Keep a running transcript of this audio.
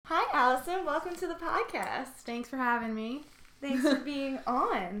Allyson. Welcome to the podcast. Thanks for having me. Thanks for being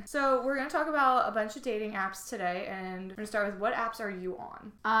on. So we're going to talk about a bunch of dating apps today, and we're going to start with, what apps are you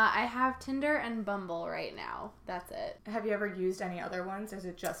on? I have Tinder and Bumble right now. That's it. Have you ever used any other ones, or is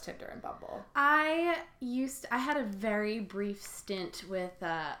it just Tinder and Bumble? I had a very brief stint with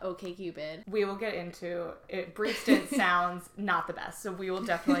OkCupid. We will get into it. Brief stint sounds not the best, so we will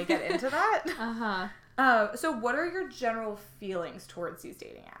definitely get into that. So what are your general feelings towards these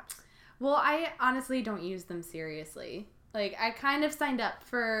dating apps? Well, I honestly don't use them seriously. Like, I kind of signed up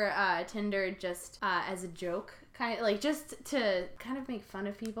for Tinder just as a joke, just to kind of make fun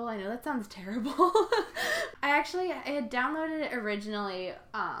of people. I know that sounds terrible. I had downloaded it originally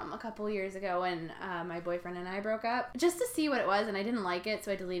a couple years ago when my boyfriend and I broke up, just to see what it was, and I didn't like it,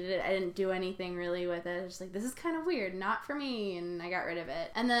 so I deleted it. I didn't do anything really with it. I was just like, this is kind of weird, not for me, and I got rid of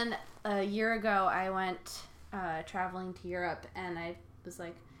it. And then a year ago, I went traveling to Europe, and I was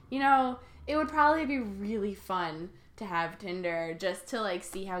like, it would probably be really fun to have Tinder just to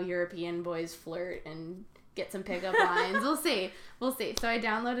see how European boys flirt and get some pickup lines. We'll see. So I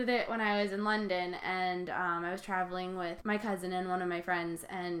downloaded it when I was in London, and I was traveling with my cousin and one of my friends,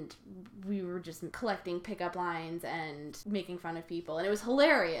 and we were just collecting pickup lines and making fun of people, and it was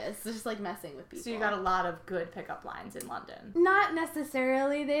hilarious, just messing with people. So you got a lot of good pickup lines in London. Not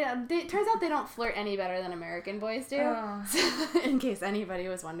necessarily. It turns out they don't flirt any better than American boys do. Oh. In case anybody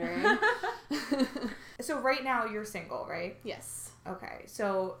was wondering. So right now you're single, right? Yes. Okay.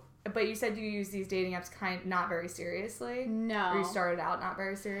 So, but you said you use these dating apps not very seriously? No. Or you started out not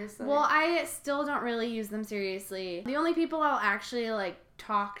very seriously? Well, I still don't really use them seriously. The only people I'll actually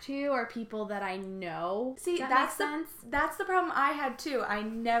talk to are people that I know. See, that's the problem I had too. I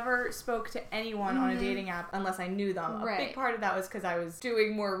never spoke to anyone on a dating app unless I knew them. Right. A big part of that was because I was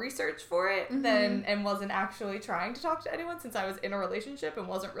doing more research for it and wasn't actually trying to talk to anyone, since I was in a relationship and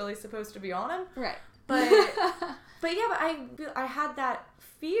wasn't really supposed to be on them. Right. But I had that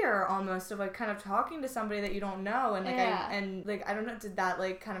fear almost of kind of talking to somebody that you don't know, and I don't know, did that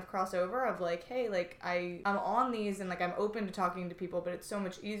kind of cross over of hey, I'm on these and I'm open to talking to people, but it's so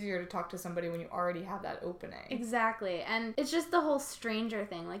much easier to talk to somebody when you already have that opening. Exactly. And it's just the whole stranger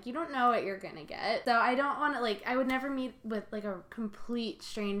thing. You don't know what you're gonna get, so I don't want to I would never meet with a complete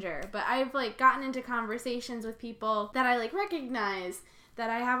stranger, but I've gotten into conversations with people that I recognize, that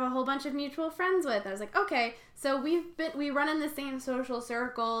I have a whole bunch of mutual friends with. I was like, okay, so we run in the same social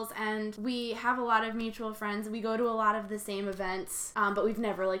circles, and we have a lot of mutual friends. We go to a lot of the same events, but we've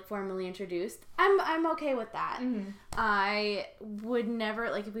never formally introduced. I'm okay with that. Mm-hmm. I would never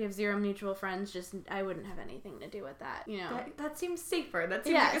if we have zero mutual friends, I wouldn't have anything to do with that. That seems safer. That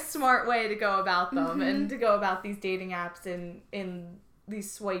seems like a smart way to go about them, and to go about these dating apps in these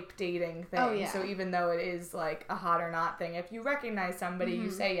swipe dating things. Oh, yeah. So even though it is a hot or not thing, if you recognize somebody,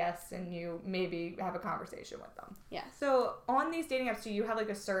 you say yes, and you maybe have a conversation with them. Yeah. So on these dating apps, do you have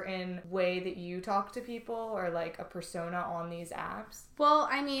a certain way that you talk to people, or a persona on these apps? Well,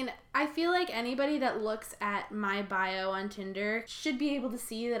 I feel like anybody that looks at my bio on Tinder should be able to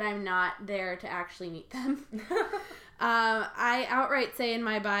see that I'm not there to actually meet them. I outright say in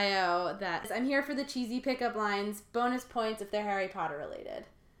my bio that I'm here for the cheesy pickup lines, bonus points if they're Harry Potter related.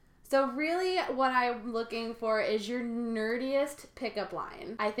 So really what I'm looking for is your nerdiest pickup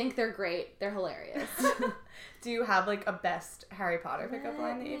line. I think they're great. They're hilarious. Do you have a best Harry Potter pickup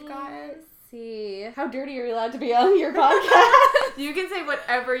line that you've gotten? See. How dirty are you allowed to be on your podcast? You can say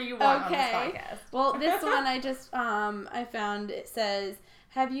whatever you want on this podcast. Well, this one I just I found, it says,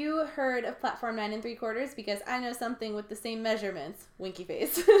 have you heard of platform 9 3/4? Because I know something with the same measurements. Winky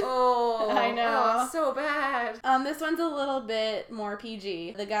face. Oh, I know. Oh, so bad. This one's a little bit more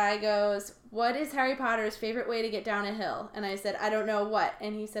PG. The guy goes, what is Harry Potter's favorite way to get down a hill? And I said, I don't know what.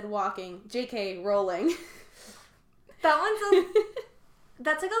 And he said, walking. JK, rolling. That one's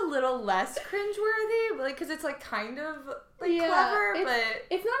that's a little less cringeworthy, because it's kind of clever, but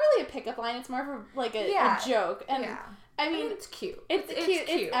it's not really a pickup line. It's more of a joke. And it's cute. It's cute.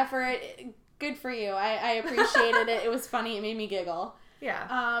 It's effort. Good for you. I appreciated it. It was funny. It made me giggle. Yeah.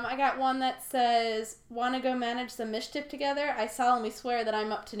 I got one that says, want to go manage some mischief together? I solemnly swear that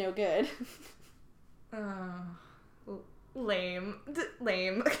I'm up to no good. Lame. I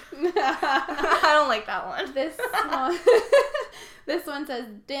don't like that one. This one says,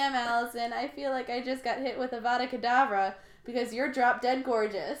 damn, Allyson, I feel like I just got hit with Avada Kedavra because you're drop dead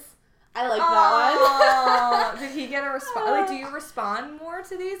gorgeous. I like that one. Did he get a response? Do you respond more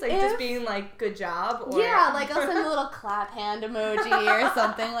to these? Just being good job? Or... Yeah, I'll send a little clap hand emoji or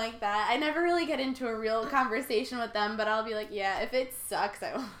something like that. I never really get into a real conversation with them, but I'll be yeah, if it sucks,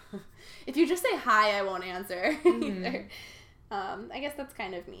 I won't. If you just say hi, I won't answer either. I guess that's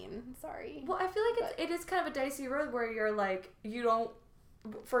kind of mean. Sorry. Well, I feel like it is kind of a dicey road where you're like, you don't,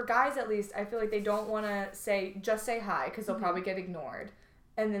 for guys at least, I feel like they don't want to just say hi because they'll probably get ignored.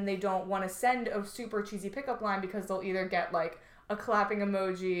 And then they don't want to send a super cheesy pickup line because they'll either get like a clapping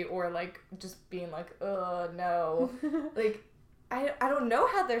emoji or like just being like, no. Like, I don't know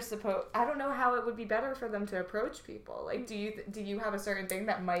how I don't know how it would be better for them to approach people. Like, do you have a certain thing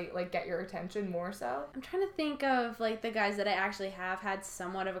that might like get your attention more so? I'm trying to think of like the guys that I actually have had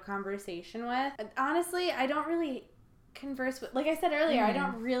somewhat of a conversation with. Honestly, I don't really converse with, like I said earlier, I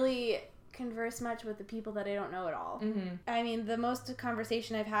don't really converse much with the people that I don't know at all. I mean, the most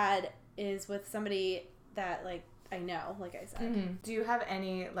conversation I've had is with somebody that like I know, like I said. Do you have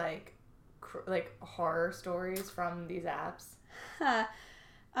any like horror stories from these apps?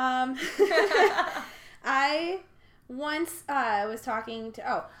 I once was talking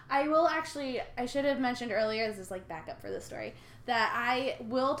to, I should have mentioned earlier, this is like backup for this story, that I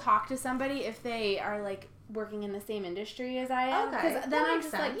will talk to somebody if they are like working in the same industry as I am. Okay, because then I'm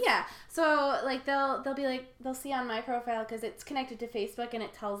just sense. Like, yeah. So like they'll be like, they'll see on my profile because it's connected to Facebook and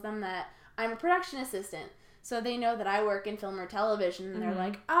it tells them that I'm a production assistant. So they know that I work in film or television and they're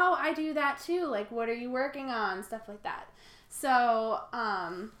like, oh, I do that too. Like, what are you working on? Stuff like that. So,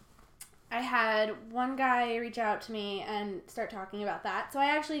 I had one guy reach out to me and start talking about that. So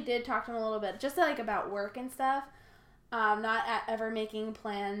I actually did talk to him a little bit, just like about work and stuff. Not ever making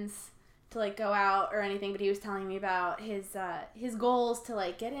plans to like go out or anything, but he was telling me about his goals to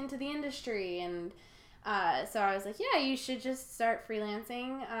like get into the industry. And so I was like, yeah, you should just start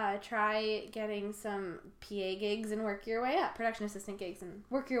freelancing. Try getting some PA gigs and work your way up, production assistant gigs and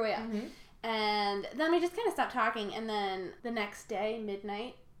work your way up. And then we just kind of stopped talking, and then the next day,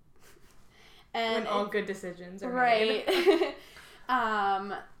 midnight, and when all good decisions are made.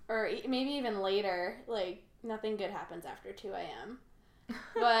 Or maybe even later, like, nothing good happens after 2 a.m.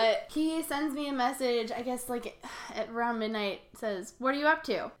 But he sends me a message, I guess, like, at around midnight, says, what are you up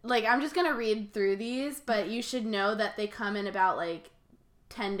to? Like, I'm just gonna read through these, but you should know that they come in about, like,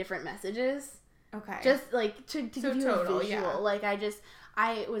 10 different messages. Okay. Just, like, to give you total, a visual. Yeah. Like,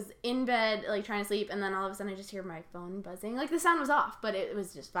 I was in bed, like, trying to sleep, and then all of a sudden I just hear my phone buzzing. Like, the sound was off, but it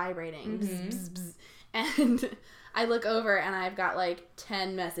was just vibrating. Bzz, bzz, bzz. And I look over, and I've got, like,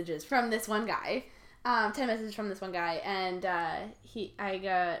 10 messages from this one guy. 10 messages from this one guy, and I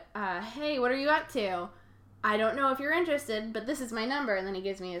go, hey, what are you up to? I don't know if you're interested, but this is my number. And then he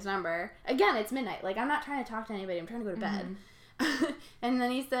gives me his number. Again, it's midnight. Like, I'm not trying to talk to anybody. I'm trying to go to bed. And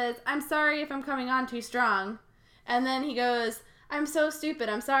then he says, I'm sorry if I'm coming on too strong. And then he goes, I'm so stupid,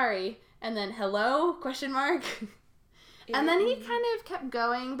 I'm sorry. And then, hello? Question mark. And then he kind of kept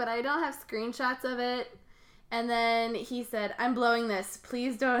going, but I don't have screenshots of it. And then he said, I'm blowing this.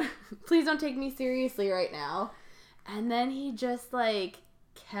 Please don't take me seriously right now. And then he just, like,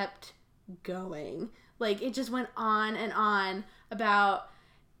 kept going. Like, it just went on and on about,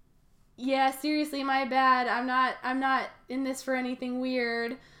 yeah, seriously, my bad. I'm not in this for anything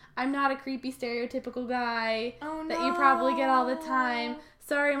weird. I'm not a creepy stereotypical guy that you probably get all the time.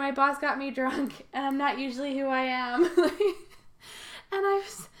 Sorry, my boss got me drunk, and I'm not usually who I am. And I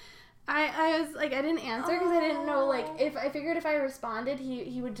was like, I didn't answer because I didn't know, like, if I figured if I responded,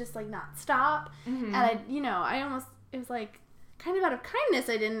 he would just, like, not stop. And it was like, kind of out of kindness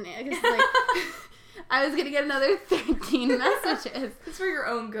I didn't, because, like, I was going to get another 13 messages. It's for your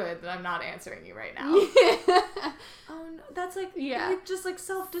own good that I'm not answering you right now. Yeah. Oh, no. That's, like, yeah. Just, like,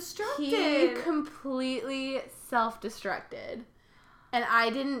 self-destructed. He completely self-destructed. And I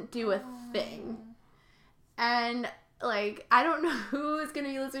didn't do a thing. And, like, I don't know who is going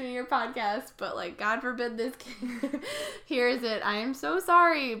to be listening to your podcast, but, like, God forbid this kid hears it. I am so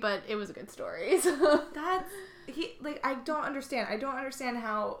sorry, but it was a good story. So I don't understand. I don't understand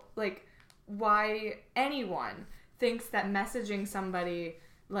how, like, why anyone thinks that messaging somebody,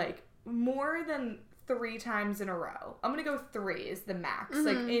 like, more than 3 times in a row, I'm going to go 3 is the max,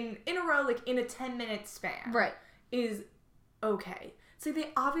 like, in a row, like, in a 10-minute span, right, is okay. So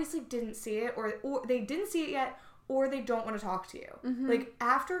they obviously didn't see it, or they didn't see it yet, or they don't want to talk to you. Like,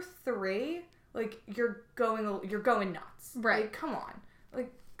 after 3, like, you're going nuts. Right. Like, come on.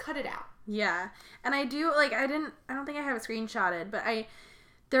 Like, cut it out. Yeah. And I do, like, I don't think I have it screenshotted, but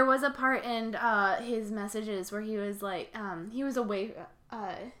there was a part in his messages where he was, like, he was away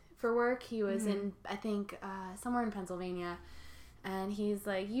for work. He was in, I think, somewhere in Pennsylvania. And he's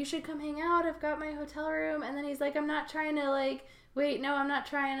like, you should come hang out. I've got my hotel room. And then he's like, I'm not trying to, like, wait, no, I'm not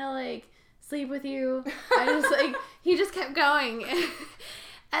trying to, like, sleep with you. I just, like, he just kept going.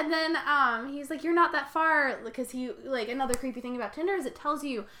 And then he's like, you're not that far, because he, like, another creepy thing about Tinder is it tells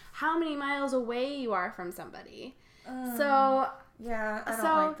you how many miles away you are from somebody. So... Yeah, I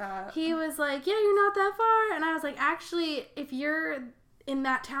don't like that. He was like, yeah, you're not that far. And I was like, actually, if you're in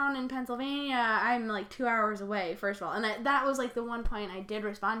that town in Pennsylvania, I'm like 2 hours away, first of all. And that was like the one point I did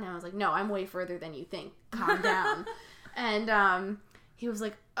respond to him. I was like, no, I'm way further than you think. Calm down. And he was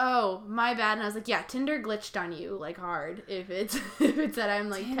like, oh, my bad. And I was like, yeah, Tinder glitched on you, like, hard. If it said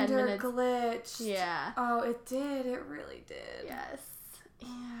I'm like Tinder 10 minutes. glitched. Yeah. Oh, it did. It really did. Yes. Yeah.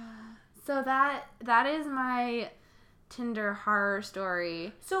 So that is my Tinder horror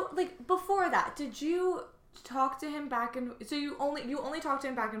story. So, like, before that, did you talk to him back and... So you only talked to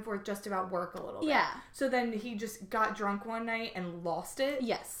him back and forth just about work a little bit? Yeah. So then he just got drunk one night and lost it?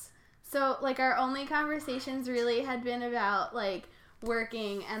 Yes. So, like, our only conversations really had been about, like,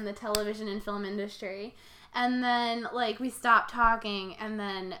 working and the television and film industry. And then, like, we stopped talking, and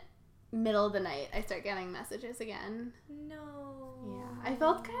then middle of the night, I start getting messages again. No. Yeah. I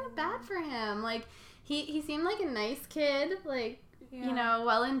felt kind of bad for him. Like, he seemed like a nice kid, like, you know,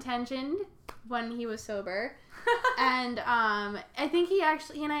 well-intentioned when he was sober. And I think he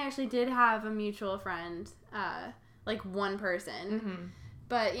and I actually did have a mutual friend, like one person. Mm-hmm.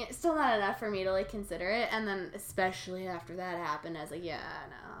 But you know, still not enough for me to, like, consider it. And then especially after that happened, I was like, yeah,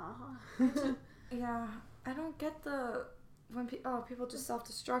 no. Yeah, I don't get when people just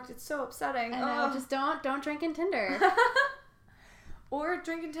self-destruct. It's so upsetting. I know, just don't drink in Tinder. Or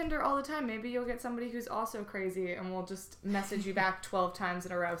drinking Tinder all the time. Maybe you'll get somebody who's also crazy and will just message you back 12 times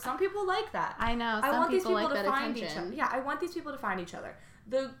in a row. Some people like that. I know. I want these people like to that find attention. each other. Yeah, I want these people to find each other.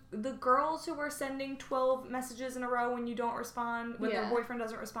 The girls who are sending 12 messages in a row when you don't respond, when their boyfriend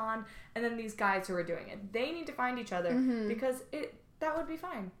doesn't respond, and then these guys who are doing it. They need to find each other because that would be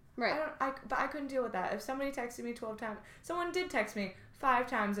fine. Right. But I couldn't deal with that. If somebody texted me 12 times, someone did text me 5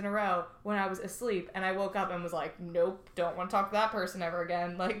 times in a row when I was asleep, and I woke up and was like, nope, don't want to talk to that person ever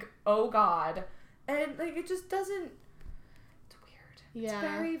again. Like, oh God. And, like, it just doesn't... It's weird. Yeah. It's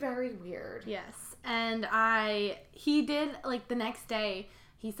very, very weird. Yes. And he did, like, the next day,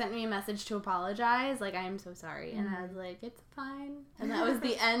 he sent me a message to apologize, like, I am so sorry. And I was like, it's fine. And that was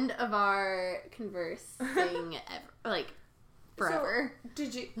the end of our conversing forever.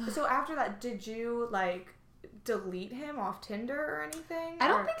 So after that, did you, like, delete him off Tinder or anything? I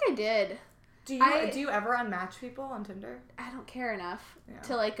don't think I did. Do you ever unmatch people on Tinder? I don't care enough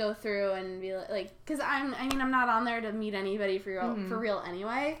to, like, go through and be like, because I'm not on there to meet anybody for real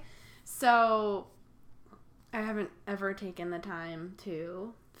anyway. So I haven't ever taken the time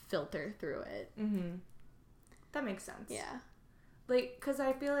to filter through it. Mm-hmm. That makes sense. Yeah. Like, because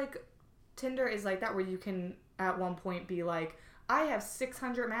I feel like Tinder is like that, where you can at one point be like, I have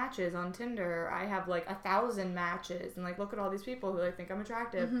 600 matches on Tinder. I have, like, 1,000 matches. And, like, look at all these people who, like, think I'm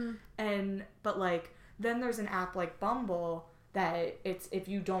attractive. Mm-hmm. But, like, then there's an app like Bumble that it's, if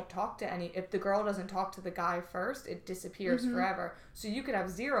you don't talk to if the girl doesn't talk to the guy first, it disappears forever. So you could have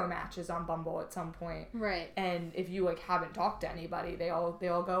 0 matches on Bumble at some point. Right. And if you, like, haven't talked to anybody, they all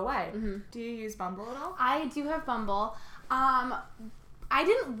go away. Mm-hmm. Do you use Bumble at all? I do have Bumble. I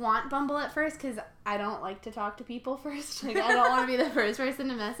didn't want Bumble at first because I don't like to talk to people first. Like, I don't want to be the first person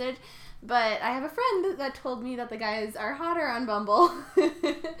to message. But I have a friend that told me that the guys are hotter on Bumble.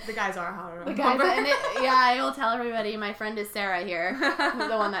 The guys are hotter on Bumble. I will tell everybody. My friend is Sarah here,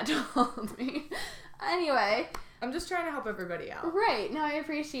 the one that told me. Anyway. I'm just trying to help everybody out. Right. No, I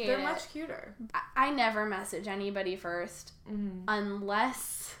appreciate it. They're much cuter. I never message anybody first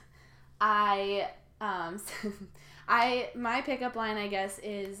unless my pickup line, I guess,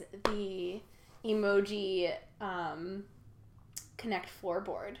 is the emoji Connect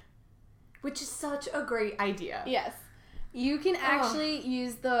floorboard. Which is such a great idea. Yes. You can actually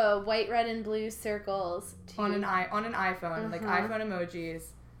use the white, red, and blue circles on an iPhone, like iPhone emojis.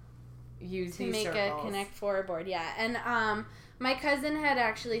 Use to these make circles. A Connect floorboard, yeah. And my cousin had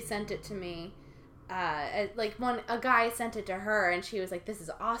actually sent it to me. A guy sent it to her, and she was like, "This is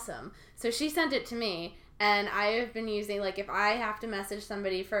awesome." So she sent it to me. And I have been using, like, if I have to message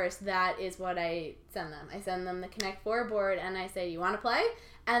somebody first, that is what I send them. I send them the Connect floorboard, and I say, you want to play?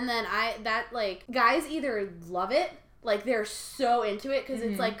 And then guys either love it, like, they're so into it, because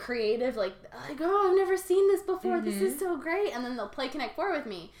it's, like, creative, like, oh, I've never seen this before, this is so great, and then they'll play Connect 4 with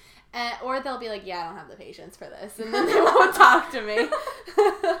me. Or they'll be like, yeah, I don't have the patience for this, and then they won't talk to me.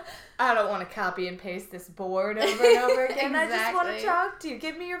 I don't want to copy and paste this board over and over again. Exactly. I just want to talk to you.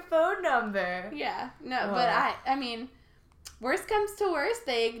 Give me your phone number. Yeah. No, but I mean, worst comes to worst,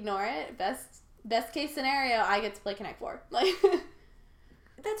 they ignore it. Best case scenario, I get to play Connect 4. Like,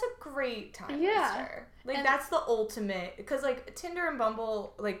 that's a great time waster. Like, and that's the ultimate, because, like, Tinder and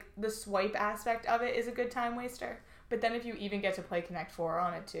Bumble, like, the swipe aspect of it is a good time waster. But then if you even get to play Connect 4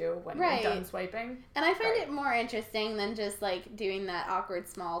 on it too when you're done swiping. And I find it more interesting than just, like, doing that awkward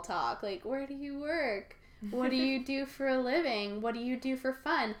small talk. Like, where do you work? What do you do for a living? What do you do for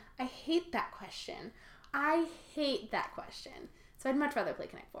fun? I hate that question. So I'd much rather play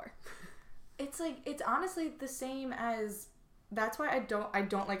Connect 4. It's like, it's honestly the same as, that's why I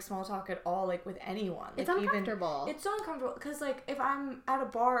don't like small talk at all, like, with anyone. Like, it's uncomfortable. It's so uncomfortable, because, like, if I'm at a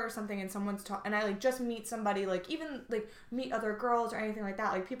bar or something and someone's and I, like, just meet somebody, like, even, like, meet other girls or anything like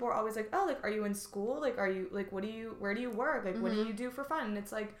that, like, people are always like, oh, like, are you in school? Like, are you, like, where do you work? Like, what do you do for fun? And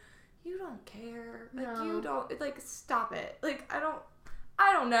it's like, you don't care. Like, you don't, like, stop it. Like, I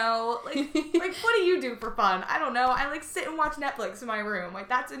don't know. Like, what do you do for fun? I don't know. I, like, sit and watch Netflix in my room. Like,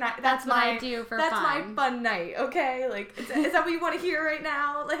 that's what I do for fun. That's my fun night, okay? Like, is that what you want to hear right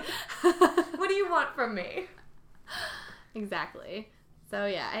now? Like, what do you want from me? Exactly. So,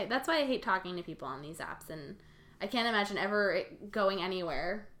 yeah, that's why I hate talking to people on these apps, and I can't imagine ever going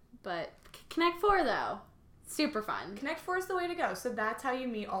anywhere. But Connect 4, though, super fun. Connect 4 is the way to go. So that's how you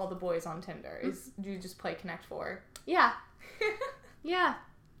meet all the boys on Tinder, is you just play Connect 4. Yeah. Yeah.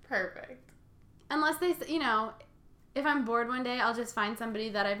 Perfect. Unless they, if I'm bored one day, I'll just find somebody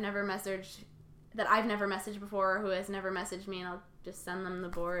that I've never messaged before, or who has never messaged me, and I'll just send them the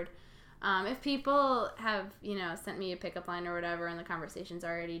board. If people have, sent me a pickup line or whatever, and the conversation's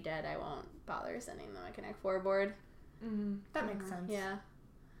already dead, I won't bother sending them a Connect 4 board. That makes sense. Yeah.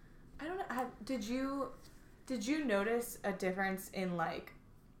 I don't know. Did you notice a difference in, like,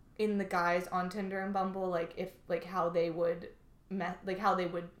 in the guys on Tinder and Bumble, like, if, like, how they would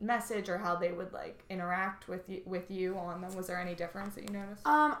message, or how they would, like, interact with you on them? Was there any difference that you noticed?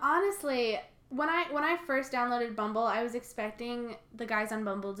 Honestly, when I first downloaded Bumble, I was expecting the guys on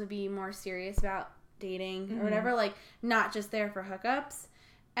Bumble to be more serious about dating or whatever, like, not just there for hookups.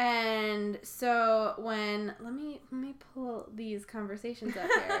 And so when let me pull these conversations up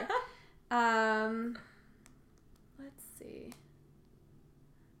here. Let's see.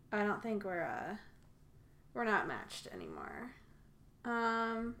 I don't think we're not matched anymore.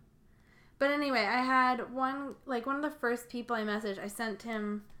 But anyway, I had one of the first people I messaged, I sent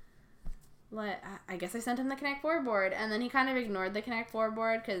him, I guess I sent him the Connect 4 board, and then he kind of ignored the Connect 4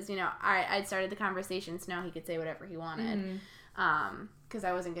 board, because, I'd started the conversation, so now he could say whatever he wanted, because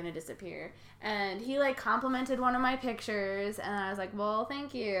I wasn't going to disappear. And he, like, complimented one of my pictures, and I was like, well,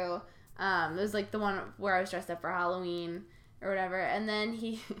 thank you. It was, like, the one where I was dressed up for Halloween, or whatever, and then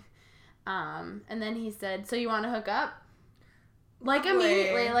he said, so you want to hook up? Like,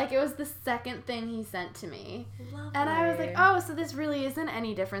 immediately, like, it was the second thing he sent to me. Lovely. And I was like, oh, so this really isn't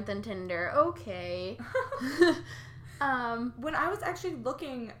any different than Tinder. Okay. When I was actually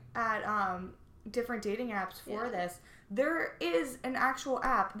looking at different dating apps for this, there is an actual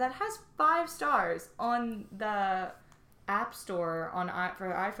app that has 5 stars on the App Store for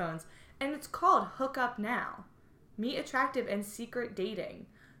iPhones, and it's called Hook Up Now. Meet Attractive and Secret Dating.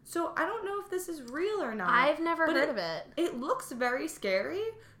 So I don't know if this is real or not. I've never heard of it. It looks very scary,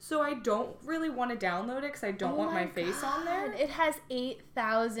 so I don't really want to download it because I don't want my face on there. It has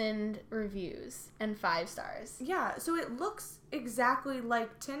 8,000 reviews and 5 stars. Yeah, so it looks exactly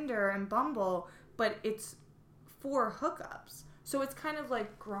like Tinder and Bumble, but it's for hookups. So it's kind of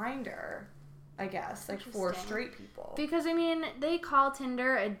like Grindr, I guess, like for straight people. Because, I mean, they call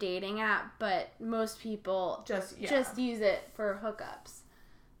Tinder a dating app, but most people just use it for hookups.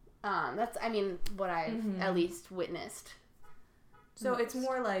 That's, I mean, what I've at least witnessed. So it's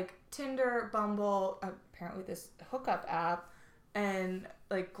more like Tinder, Bumble, apparently this hookup app, and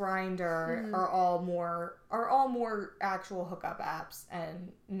like Grindr are all more actual hookup apps,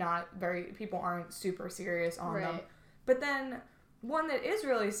 and people aren't super serious on them. But then one that is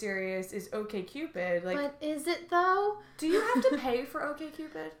really serious is OkCupid. Like, but is it though? Do you have to pay for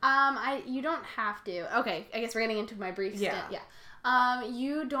OkCupid? You don't have to. Okay, I guess we're getting into my brief stint. Yeah.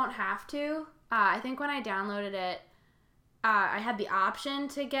 You don't have to. I think when I downloaded it, I had the option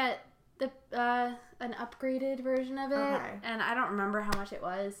to get the an upgraded version of it, and I don't remember how much it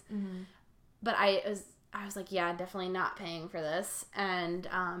was. But I was like, yeah, definitely not paying for this, and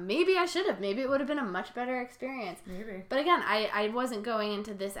maybe I should have. Maybe it would have been a much better experience. Maybe. But again, I wasn't going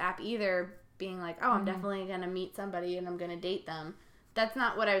into this app either being like, oh, I'm definitely gonna meet somebody and I'm gonna date them. That's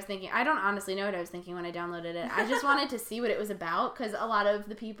not what I was thinking. I don't honestly know what I was thinking when I downloaded it. I just wanted to see what it was about, because a lot of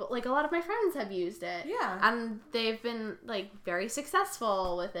the people, like, a lot of my friends have used it. Yeah. And they've been, like, very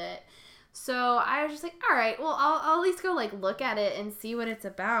successful with it. So I was just like, all right, well, I'll at least go, like, look at it and see what it's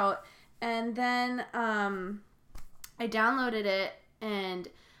about. And then I downloaded it, and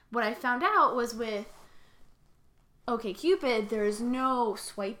what I found out was with OkCupid, there's no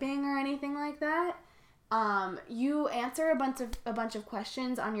swiping or anything like that. You answer a bunch of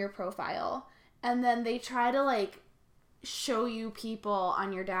questions on your profile, and then they try to like show you people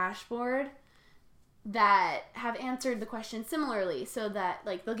on your dashboard that have answered the question similarly, so that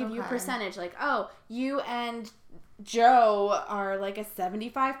like they'll give you a percentage, like, oh, you and Joe are like a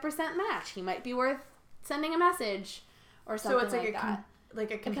 75% match. He might be worth sending a message or something. So it's like that.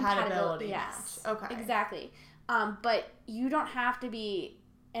 Like a compatibility match. Yes. Okay. Exactly. But you don't have to be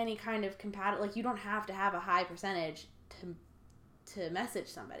any kind of compatible. Like, you don't have to have a high percentage to message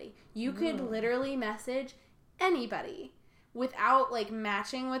somebody. You could literally message anybody without like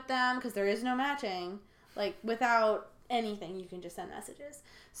matching with them, because there is no matching. Like, without anything, you can just send messages.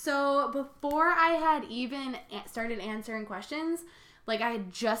 So before I had even started answering questions, like, I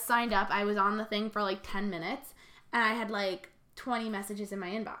had just signed up. I was on the thing for like 10 minutes, and I had like 20 messages in my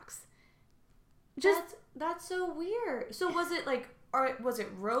inbox. That's so weird. So was it like, or was it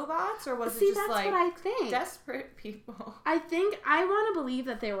robots, or was it just that's like what I think. Desperate people? I think I want to believe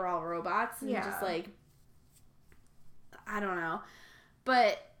that they were all robots and just like, I don't know,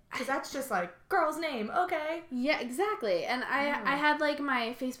 but because that's just like girl's name, okay? Yeah, exactly. And I had like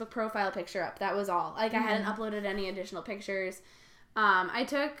my Facebook profile picture up. That was all. Like, I hadn't uploaded any additional pictures. I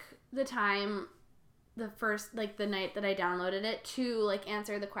took the time the night that I downloaded it to like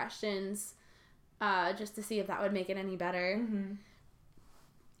answer the questions, just to see if that would make it any better. Mm-hmm.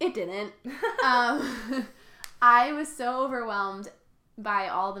 It didn't. I was so overwhelmed by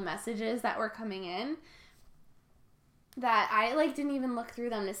all the messages that were coming in that I like didn't even look through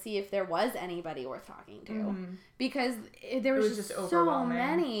them to see if there was anybody worth talking to, because there was just so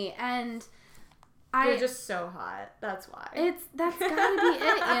many, and you're just so hot. That's why. That's gotta be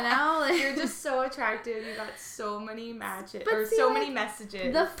it, you know? Like, you're just so attractive. You got so many matches, or so many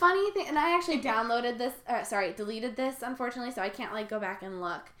messages. The funny thing, and I actually deleted this, unfortunately, so I can't like go back and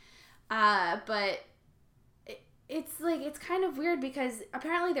look. But it's like, it's kind of weird because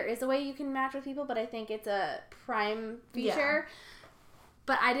apparently there is a way you can match with people, but I think it's a Prime feature. Yeah.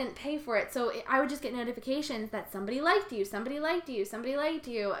 But I didn't pay for it, so I would just get notifications that somebody liked you,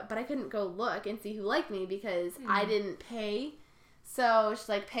 but I couldn't go look and see who liked me because I didn't pay. So she's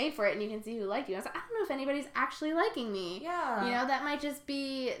like, pay for it and you can see who liked you. I was like, I don't know if anybody's actually liking me. Yeah. You know, that might just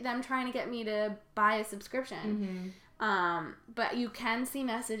be them trying to get me to buy a subscription. Mm-hmm. But you can see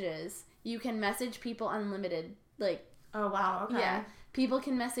messages. You can message people unlimited. Like, oh, wow, okay. Yeah. People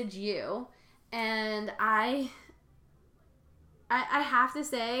can message you. And I have to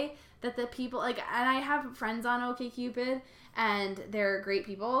say that the people, like, and I have friends on OkCupid, and they're great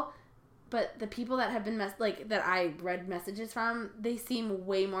people, but the people that have been, that I read messages from, they seem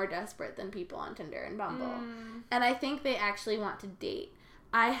way more desperate than people on Tinder and Bumble. And I think they actually want to date.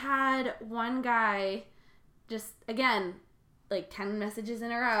 I had one guy, just, again, like 10 messages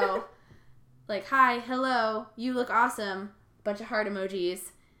in a row, like, hi, hello, you look awesome, bunch of heart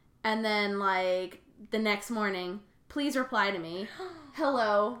emojis, and then, like, the next morning, please reply to me.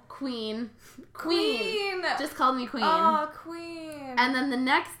 Hello, Queen. Queen! Just called me Queen. Oh, Queen. And then the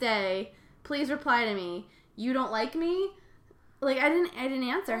next day, please reply to me. You don't like me? Like, I didn't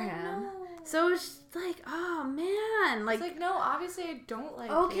answer him. No. So it was just like, oh, man. Like, it's like, no, obviously I don't like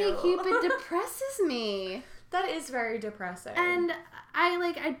you. OkCupid depresses me. That is very depressing. And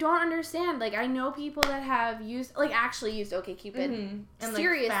I don't understand. Like, I know people that have actually used OkCupid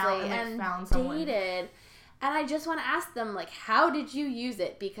seriously and found dated. And I just want to ask them, like, how did you use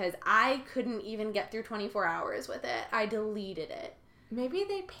it? Because I couldn't even get through 24 hours with it. I deleted it. Maybe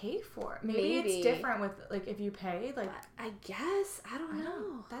they pay for it. Maybe it's different with, like, if you pay. Like, I guess. I don't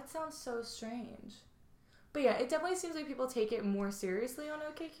know. That sounds so strange. But yeah, it definitely seems like people take it more seriously on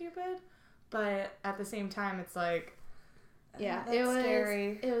OkCupid. But at the same time, it's like, yeah, it was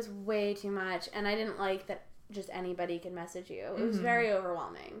scary. It was way too much. And I didn't like that just anybody could message you. It was very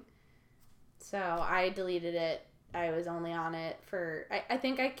overwhelming. So I deleted it. I was only on it for, I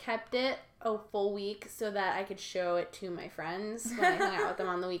think I kept it a full week so that I could show it to my friends when I hung out with them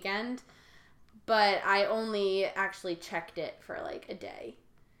on the weekend. But I only actually checked it for like a day.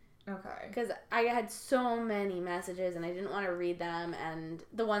 Okay. Because I had so many messages and I didn't want to read them. And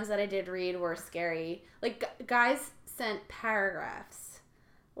the ones that I did read were scary. Like, guys sent paragraphs.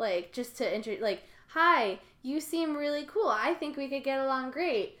 Like, just to, like, hi, you seem really cool. I think we could get along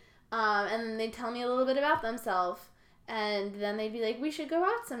great. And then they'd tell me a little bit about themselves. And then they'd be like, we should go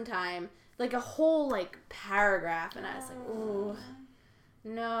out sometime. Like, a whole, like, paragraph. And I was like, ooh,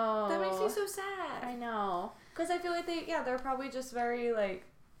 no. That makes me so sad. I know. Because I feel like they're probably just very, like,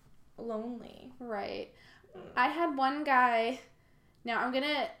 lonely. Right. I had one guy, I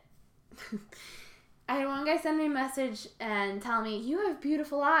had one guy send me a message and tell me, you have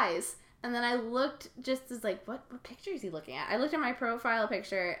beautiful eyes. And then I looked just as like, what picture is he looking at? I looked at my profile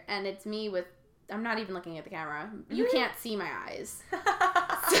picture, and it's me with, I'm not even looking at the camera. You can't see my eyes.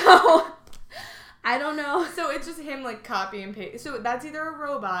 So, I don't know. So it's just him like copy and paste. So that's either a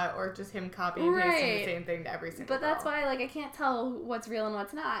robot or just him copy and pasting the same thing to every single But that's why, like, I can't tell what's real and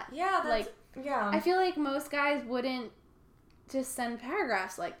what's not. Yeah, that's, I feel like most guys wouldn't just send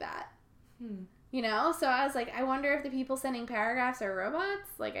paragraphs like that. You know? So I was like, I wonder if the people sending paragraphs are robots?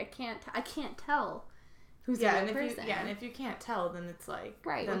 Like, I can't tell who's the real person. And if you can't tell, then it's like,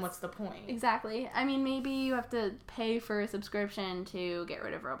 then what's the point? Exactly. I mean, maybe you have to pay for a subscription to get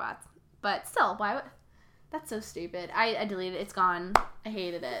rid of robots. But still, why would... That's so stupid. I deleted it. It's gone. I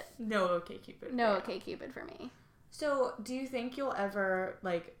hated it. No OkCupid. No OkCupid for me. So, do you think you'll ever,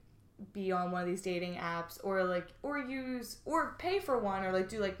 like, be on one of these dating apps or, like, or use, or pay for one or, like,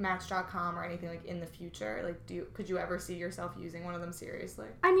 do, like, Match.com or anything, like, in the future? Like, could you ever see yourself using one of them seriously?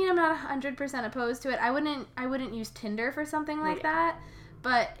 I mean, I'm not 100% opposed to it. I wouldn't use Tinder for something like that.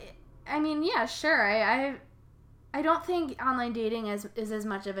 But, I mean, yeah, sure. I don't think online dating is as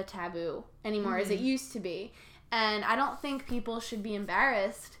much of a taboo anymore as it used to be. And I don't think people should be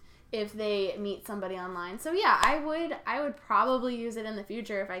embarrassed if they meet somebody online. So yeah, I would probably use it in the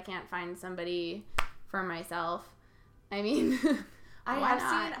future if I can't find somebody for myself. I mean, I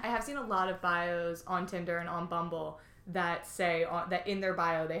have seen a lot of bios on Tinder and on Bumble that say that in their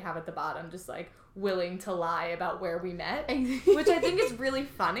bio they have at the bottom just like willing to lie about where we met, which I think is really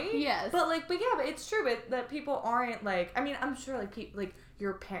funny. Yes. But it's true. But that people aren't like. I mean, I'm sure like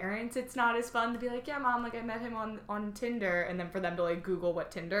your parents, it's not as fun to be like, yeah, mom, like I met him on Tinder, and then for them to like Google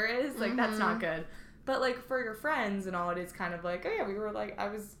what Tinder is, like that's not good. But like for your friends and all, it is kind of like, oh yeah, we were like I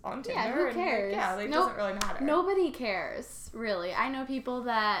was on Tinder. Yeah, who cares? And, it doesn't really matter. Nobody cares, really. I know people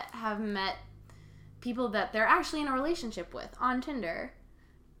that have met people that they're actually in a relationship with on Tinder.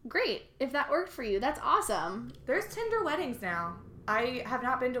 Great. If that worked for you, that's awesome. There's Tinder weddings now. I have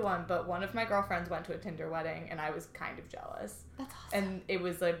not been to one, but one of my girlfriends went to a Tinder wedding, and I was kind of jealous. That's awesome. And it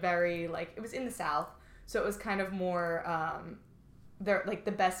was like very, like, it was in the South, so it was kind of more, like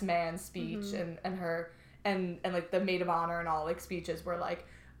the best man speech and like the maid of honor and all, like, speeches were like,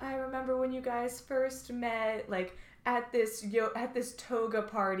 I remember when you guys first met, like, at this toga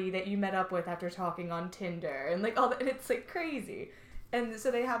party that you met up with after talking on Tinder, and like all that, and it's like crazy. And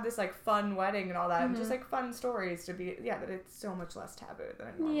so they have this, like, fun wedding and all that, and just, like, fun stories to be, that it's so much less taboo than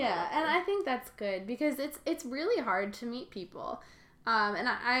it normally would be. And I think that's good, because it's really hard to meet people. And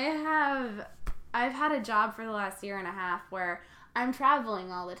I've had a job for the last year and a half where I'm traveling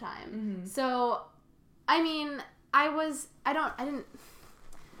all the time. So, I mean, I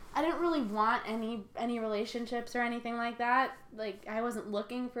didn't really want any relationships or anything like that. Like, I wasn't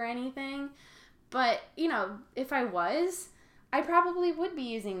looking for anything. But, you know, if I was, I probably would be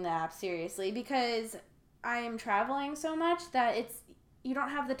using the app seriously, because I am traveling so much that you don't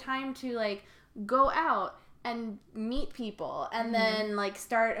have the time to, like, go out and meet people and then, like,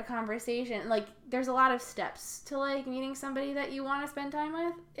 start a conversation. Like, there's a lot of steps to, like, meeting somebody that you want to spend time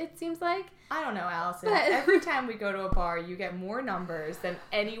with, it seems like. I don't know, Allyson. Every time we go to a bar, you get more numbers than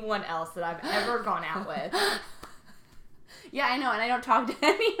anyone else that I've ever gone out with. Yeah, I know, and I don't talk to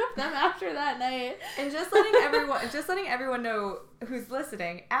any of them after that night. And just letting everyone know who's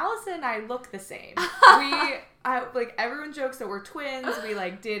listening, Allyson and I look the same. Like, everyone jokes that we're twins. We,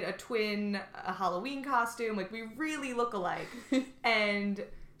 like, did a Halloween costume. Like, we really look alike. And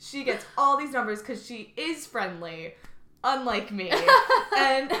she gets all these numbers because she is friendly, unlike me.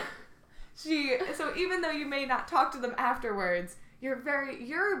 And so even though you may not talk to them afterwards,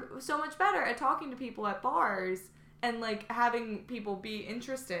 you're so much better at talking to people at bars and, like, having people be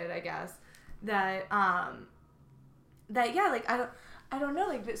interested, I guess, like, I don't know,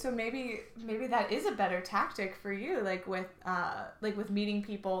 like, so maybe that is a better tactic for you, like, with meeting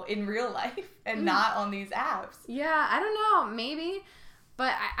people in real life and not on these apps. Yeah, I don't know, maybe,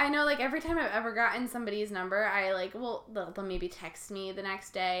 but I know, like, every time I've ever gotten somebody's number, I, like, they'll maybe text me the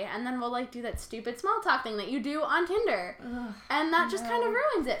next day, and then we'll, like, do that stupid small talk thing that you do on Tinder, and that just kind of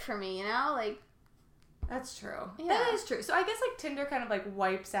ruins it for me, you know, like. That's true. Yeah. That is true. So I guess, like, Tinder kind of, like,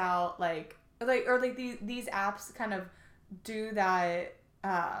 wipes out, like these apps kind of do that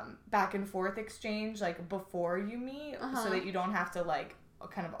back and forth exchange, like, before you meet, so that you don't have to, like,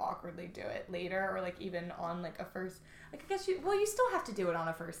 kind of awkwardly do it later, or, like, even on, like, a first, like, I guess you still have to do it on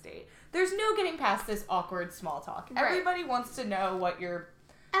a first date. There's no getting past this awkward small talk. Right. Everybody wants to know what your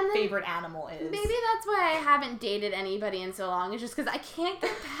favorite animal is. Maybe that's why I haven't dated anybody in so long. It's just because I can't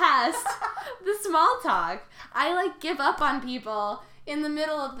get past the small talk. I, like, give up on people in the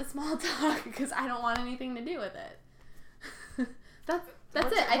middle of the small talk because I don't want anything to do with it.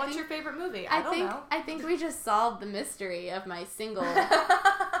 That's it. What's your favorite movie? I don't know. I think we just solved the mystery of my single.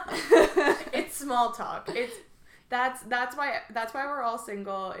 It's small talk. That's why we're all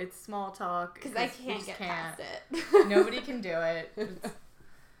single. It's small talk. Because I can't get past it. Nobody can do it.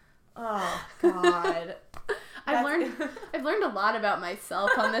 Oh God. I've learned a lot about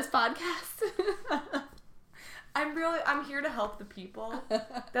myself on this podcast. I'm here to help the people.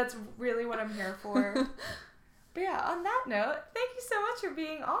 That's really what I'm here for. But yeah, on that note, thank you so much for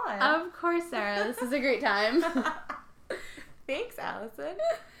being on. Of course, Sarah. This is a great time. Thanks, Allyson.